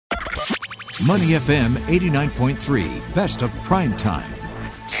Money FM 89.3, best of prime time.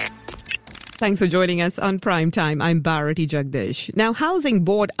 Thanks for joining us on Prime Time. I'm Bharati Jagdish. Now, Housing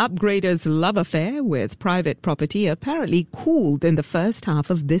Board upgraders' love affair with private property apparently cooled in the first half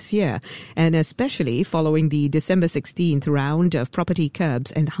of this year, and especially following the December 16th round of property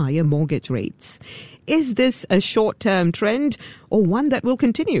curbs and higher mortgage rates. Is this a short-term trend or one that will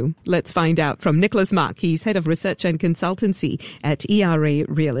continue? Let's find out from Nicholas Mark. He's Head of Research and Consultancy at ERA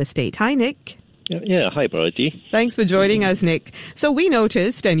Real Estate. Hi, Nick. Yeah, hi, Bharati. Thanks for joining us, Nick. So we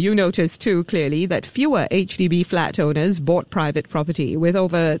noticed, and you noticed too clearly, that fewer HDB flat owners bought private property, with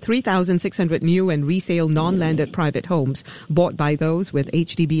over 3,600 new and resale non-landed private homes bought by those with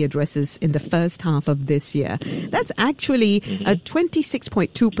HDB addresses in the first half of this year. That's actually a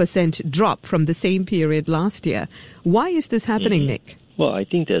 26.2% drop from the same period last year. Why is this happening, Nick? Well, I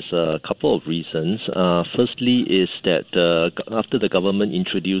think there's a couple of reasons. Firstly is that after the government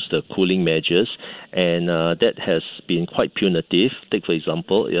introduced the cooling measures, and that has been quite punitive. Take, for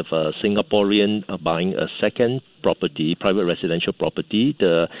example, if a Singaporean buying a second property, private residential property,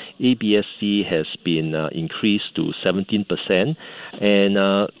 the ABSC has been increased to 17%. And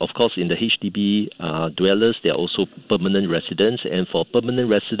of course, in the HDB dwellers, they are also permanent residents. And for permanent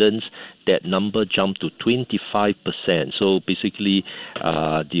residents, that number jumped to 25%. So basically,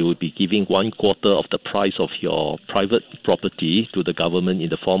 they will be giving 1/4 of the price of your private property to the government in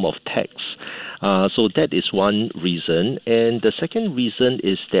the form of tax. So that is one reason. And the second reason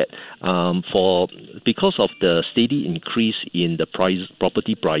is that because of the steady increase in the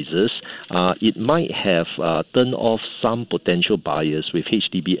property prices, it might have turned off some potential buyers with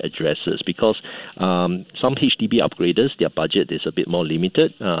HDB addresses, because some HDB upgraders, their budget is a bit more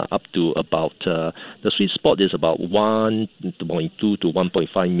limited, up to about, the sweet spot is about $1.2 to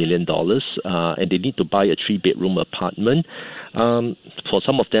 $1.5 million, and they need to buy a 3-bedroom apartment. For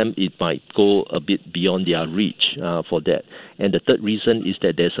some of them, it might go a bit beyond their reach for that. And the third reason is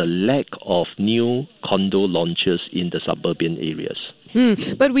that there's a lack of new condo launches in the suburban areas.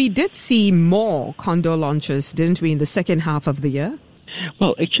 But we did see more condo launches, didn't we, in the second half of the year?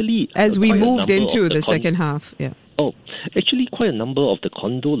 Well, actually, as we moved into the second half, yeah. Oh, actually, quite a number of the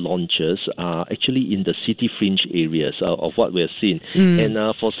condo launches are actually in the city fringe areas of what we're seeing. And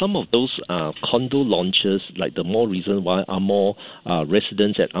for some of those condo launches, like the more recent one, are more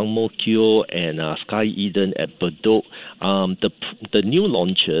residents at Ang Mo Kio and Sky Eden at Bedok. The new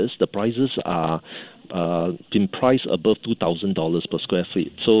launches, the prices are been priced above $2,000 per square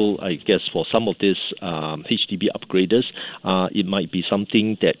feet. So I guess for some of these HDB upgraders, it might be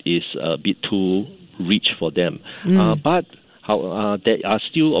something that is a bit too rich for them. But there are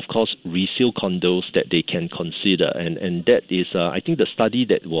still, of course, resale condos that they can consider. And that is, I think the study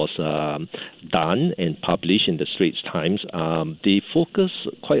that was done and published in the Straits Times, they focus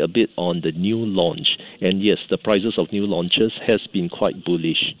quite a bit on the new launch. And yes, the prices of new launches has been quite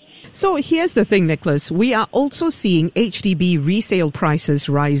bullish. So here's the thing, Nicholas. We are also seeing HDB resale prices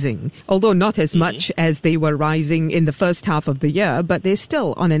rising, although not as much as they were rising in the first half of the year, but they're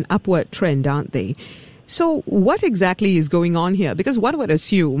still on an upward trend, aren't they? So what exactly is going on here? Because one would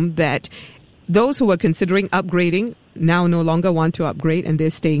assume that those who were considering upgrading now no longer want to upgrade and they're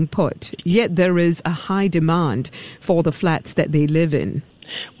staying put. Yet there is a high demand for the flats that they live in.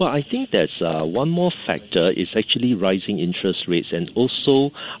 Well, I think there's one more factor is actually rising interest rates, and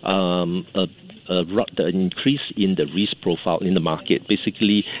also the increase in the risk profile in the market.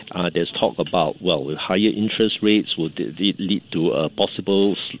 Basically, there's talk about, with higher interest rates, would it lead to a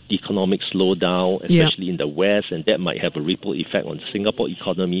possible economic slowdown, especially in the West, and that might have a ripple effect on the Singapore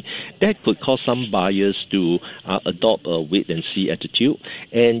economy. That could cause some buyers to adopt a wait-and-see attitude.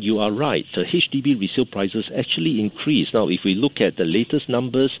 And you are right, the HDB resale prices actually increased. Now, if we look at the latest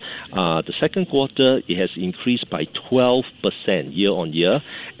numbers, the second quarter, it has increased by 12% year-on-year,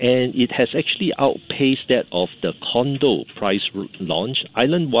 and it has actually outpaced that of the condo price launch.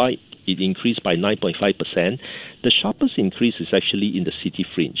 Island-wide, it increased by 9.5%. The sharpest increase is actually in the city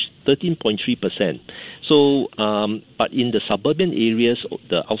fringe, 13.3%. So, but in the suburban areas,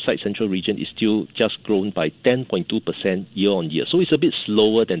 the outside central region is still just grown by 10.2% year-on-year. So it's a bit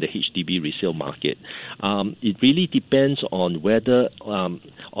slower than the HDB resale market. It really depends on whether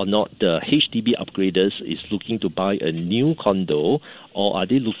or not the HDB upgraders is looking to buy a new condo, or are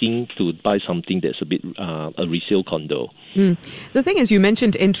they looking to buy something that's a bit a resale condo. The thing is, you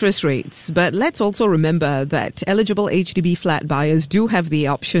mentioned interest rates, but let's also remember that eligible HDB flat buyers do have the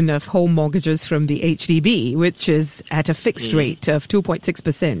option of home mortgages from the HDB, which is at a fixed rate of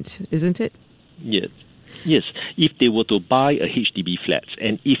 2.6%, isn't it? Yes. Yes, if they were to buy a HDB flat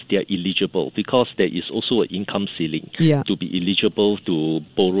and if they're eligible, because there is also an income ceiling to be eligible to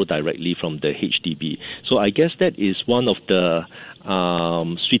borrow directly from the HDB. So I guess that is one of the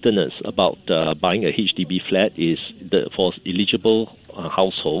sweeteners about buying a HDB flat is for eligible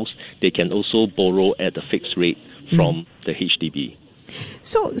households, they can also borrow at a fixed rate from the HDB.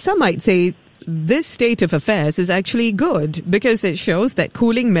 So some might say this state of affairs is actually good because it shows that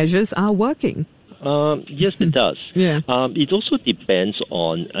cooling measures are working. Yes, it does. It also depends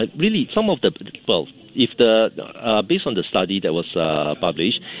on really some of the based on the study that was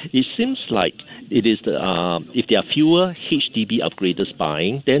published, it seems like it is if there are fewer HDB upgraders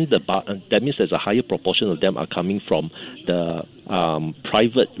buying, then that means there's a higher proportion of them are coming from the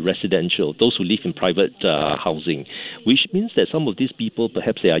private residential, those who live in private housing, which means that some of these people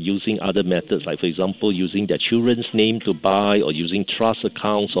perhaps they are using other methods, like for example using their children's name to buy or using trust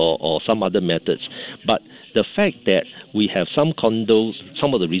accounts or some other methods. But the fact that we have some condos,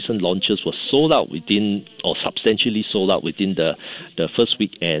 some of the recent launches were sold out within or substantially sold out within the first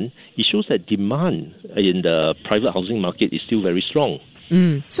weekend, it shows that demand in the private housing market is still very strong.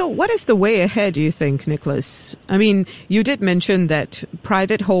 So what is the way ahead, do you think, Nicholas? I mean, you did mention that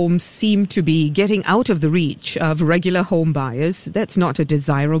private homes seem to be getting out of the reach of regular home buyers. That's not a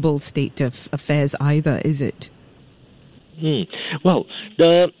desirable state of affairs either, is it? Well,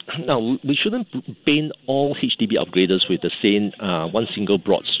 now we shouldn't paint all HDB upgraders with the same one single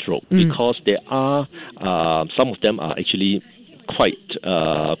broad stroke because there are some of them are actually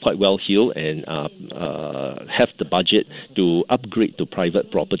quite well heeled and have the budget to upgrade to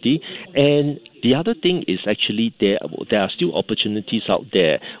private property. And the other thing is actually there are still opportunities out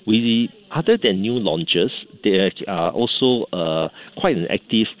there. Other than new launches, there are also quite an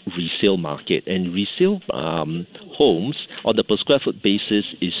active resale market, and resale homes on the per square foot basis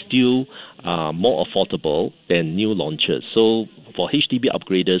is still more affordable than new launches. So for HDB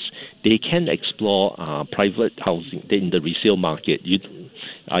upgraders, they can explore private housing in the resale market.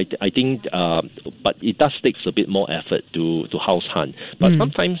 I think, but it does take a bit more effort to house hunt. But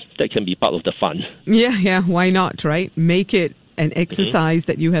sometimes that can be part of the fun. Yeah, why not, right? Make it an exercise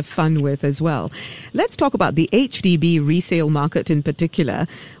that you have fun with as well. Let's talk about the HDB resale market in particular.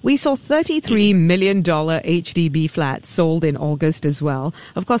 We saw $33 million HDB flats sold in August as well.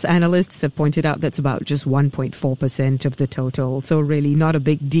 Of course, analysts have pointed out that's about just 1.4% of the total, so really not a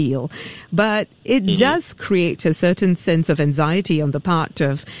big deal. But it does create a certain sense of anxiety on the part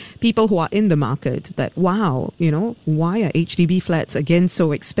of people who are in the market that, wow, why are HDB flats again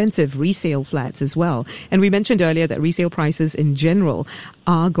so expensive, resale flats as well? And we mentioned earlier that resale prices in general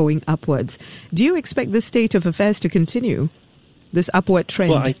are going upwards. Do you expect this state of affairs to continue, this upward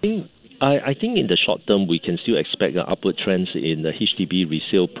trend? Well, I think in the short term we can still expect upward trends in the HDB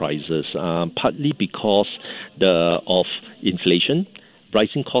resale prices, partly because of inflation,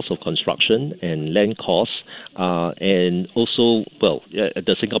 rising costs of construction and land costs, and also,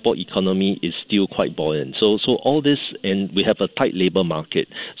 the Singapore economy is still quite buoyant. So all this, and we have a tight labour market.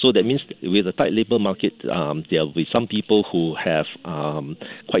 So that means with a tight labour market, there will be some people who have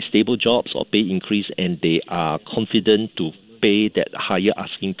quite stable jobs or pay increase, and they are confident to pay that higher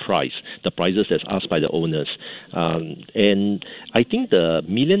asking price, the prices that's asked by the owners. And I think the $1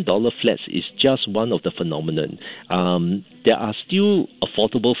 million flats is just one of the phenomenon. There are still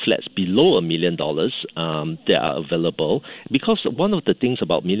affordable flats below $1 million that are available, because one of the things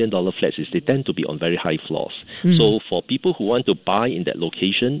about $1 million flats is they tend to be on very high floors. So for people who want to buy in that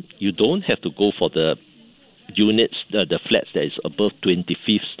location, you don't have to go for the units, the flats that is above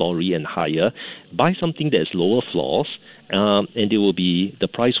 25th story and higher. Buy something that is lower floors, and the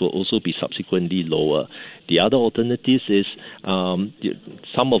price will also be subsequently lower. The other alternatives is another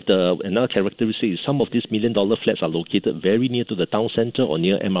characteristic is some of these $1 million flats are located very near to the town centre or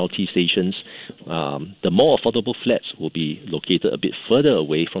near MRT stations. The more affordable flats will be located a bit further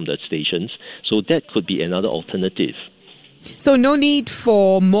away from the stations, so that could be another alternative. So no need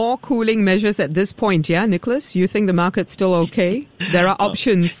for more cooling measures at this point, yeah, Nicholas? You think the market's still okay? There are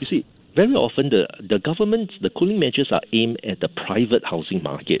options. You see, very often the government, the cooling measures are aimed at the private housing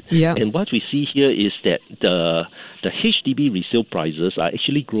market. Yeah. And what we see here is that the HDB resale prices are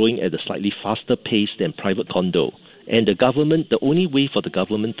actually growing at a slightly faster pace than private condo. And the only way for the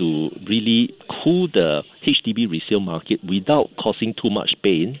government to really cool the HDB resale market without causing too much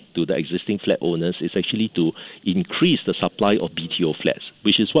pain to the existing flat owners is actually to increase the supply of BTO flats,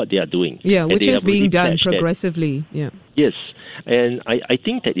 which is what they are doing. Yeah, which is being done progressively. Yes, and I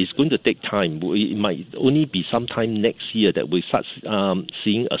think that it's going to take time. It might only be sometime next year that we start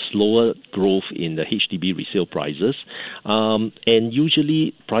seeing a slower growth in the HDB resale prices. And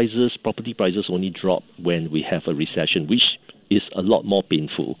usually property prices only drop when we have a recession, which is a lot more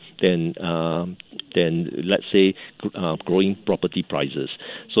painful than let's say growing property prices.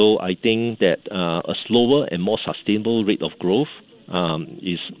 So I think that a slower and more sustainable rate of growth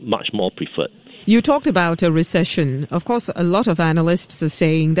is much more preferred. You talked about a recession. Of course, a lot of analysts are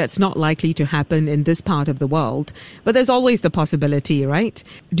saying that's not likely to happen in this part of the world, but there's always the possibility, right?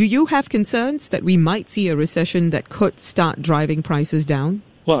 Do you have concerns that we might see a recession that could start driving prices down?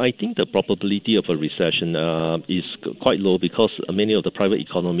 Well, I think the probability of a recession is quite low because many of the private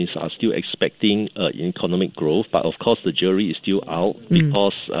economists are still expecting economic growth. But of course, the jury is still out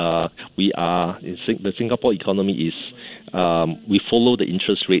because the Singapore economy is we follow the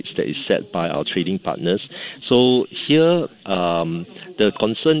interest rates that is set by our trading partners. So here, the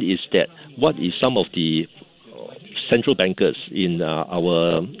concern is that what is some of the central bankers in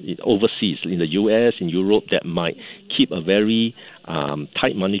our overseas, in the US, in Europe, that might keep a very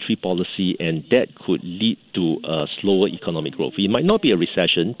tight monetary policy, and that could lead to a slower economic growth. It might not be a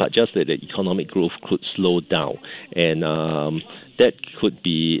recession, but just that the economic growth could slow down, and that could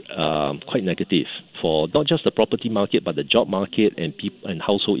be quite negative for not just the property market, but the job market and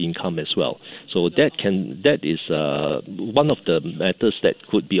household income as well. So that is one of the matters that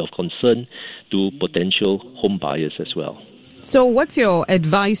could be of concern to potential home buyers as well. So what's your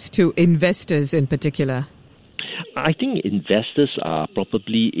advice to investors in particular? I think investors are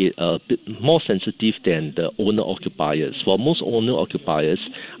probably a bit more sensitive than the owner-occupiers. For most owner-occupiers,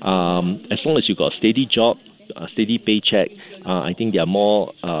 as long as you got a steady job, a steady paycheck, I think they are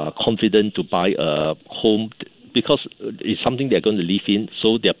more confident to buy a home because it's something they're going to live in,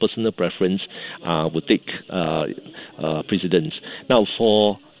 so their personal preference will take precedence. Now,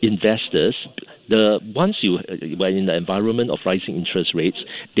 for investors, once you are in the environment of rising interest rates,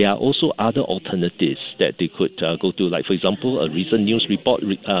 there are also other alternatives that they could go to. Like, for example, a recent news report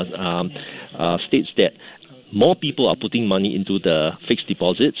states that more people are putting money into the fixed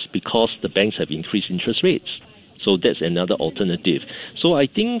deposits because the banks have increased interest rates. So that's another alternative. So I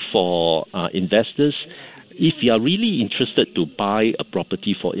think for investors, if you are really interested to buy a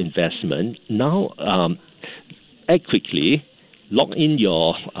property for investment, now act quickly. Lock in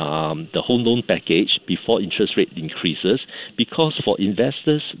your the home loan package before interest rate increases, because for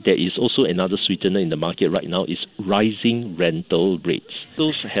investors there is also another sweetener in the market right now is rising rental rates.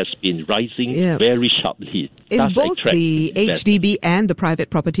 Those has been rising very sharply. In both the HDB and the private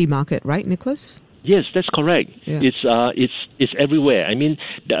property market, right, Nicholas? Yes, that's correct. Yeah. It's everywhere. I mean,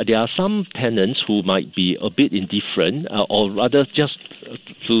 there are some tenants who might be a bit indifferent, or rather just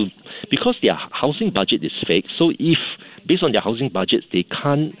because their housing budget is fake. So if based on their housing budgets, they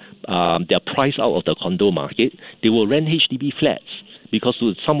can't, they're priced out of the condo market, they will rent HDB flats. Because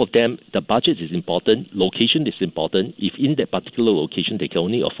to some of them, the budget is important, location is important. If in that particular location they can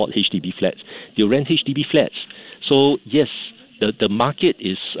only afford HDB flats, they'll rent HDB flats. So yes, the market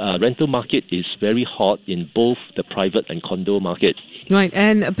is, rental market is very hot in both the private and condo market. Right,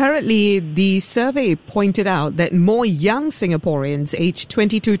 and apparently the survey pointed out that more young Singaporeans aged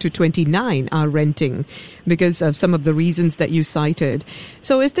 22 to 29 are renting because of some of the reasons that you cited.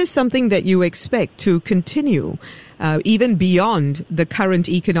 So is this something that you expect to continue even beyond the current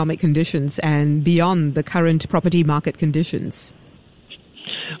economic conditions and beyond the current property market conditions?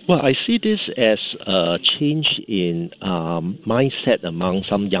 Well, I see this as a change in mindset among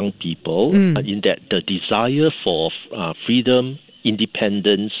some young people in that the desire for freedom,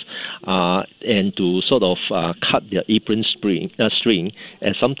 independence, and to sort of cut their apron string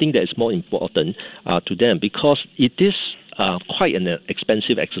as something that is more important to them, because it is quite an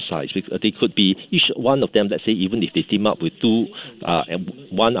expensive exercise. They could be, each one of them, let's say, even if they team up with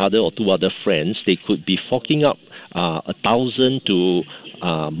one other or two other friends, they could be forking up $1,000 to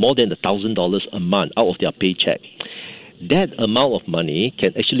more than $1,000 a month out of their paycheck. That amount of money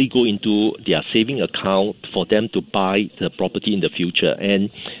can actually go into their saving account for them to buy the property in the future, and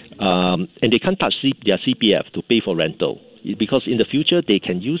they can't touch their CPF to pay for rental, because in the future they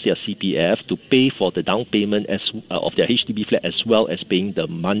can use their CPF to pay for the down payment of their HDB flat as well as paying the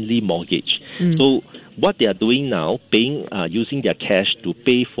monthly mortgage. So what they are doing now, using their cash to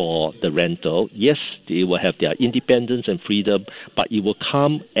pay for the rental, yes, they will have their independence and freedom, but it will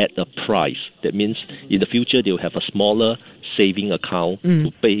come at a price. That means in the future they will have a smaller saving account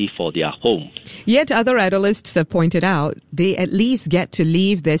to pay for their home. Yet other analysts have pointed out they at least get to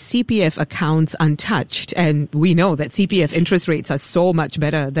leave their CPF accounts untouched. And we know that CPF interest rates are so much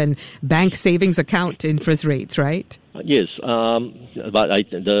better than bank savings account interest rates, right? Yes, but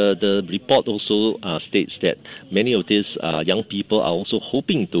the report also states that many of these young people are also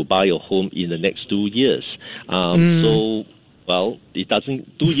hoping to buy a home in the next 2 years. So, well, 2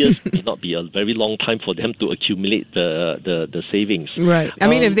 years may not be a very long time for them to accumulate the savings. Right. I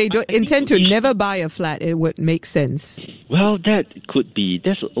mean, if they intend to never buy a flat, it would make sense. Well, that could be.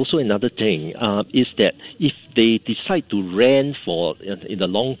 That's also another thing, is that if they decide to rent in the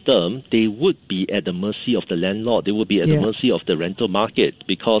long term, they would be at the mercy of the landlord. They would be at the mercy of the rental market,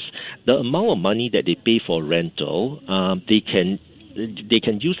 because the amount of money that they pay for rental, they can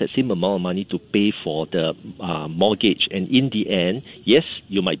use that same amount of money to pay for the mortgage. And in the end, yes,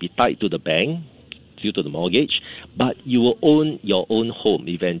 you might be tied to the bank due to the mortgage, but you will own your own home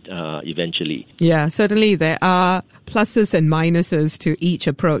eventually. Yeah, certainly there are pluses and minuses to each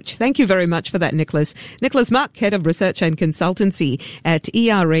approach. Thank you very much for that, Nicholas. Nicholas Mak, Head of Research and Consultancy at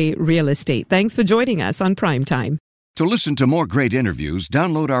ERA Real Estate. Thanks for joining us on Prime Time. To listen to more great interviews,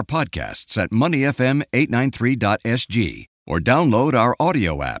 download our podcasts at moneyfm893.sg or download our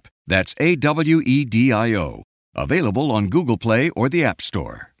audio app. That's AWEDIO. Available on Google Play or the App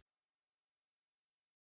Store.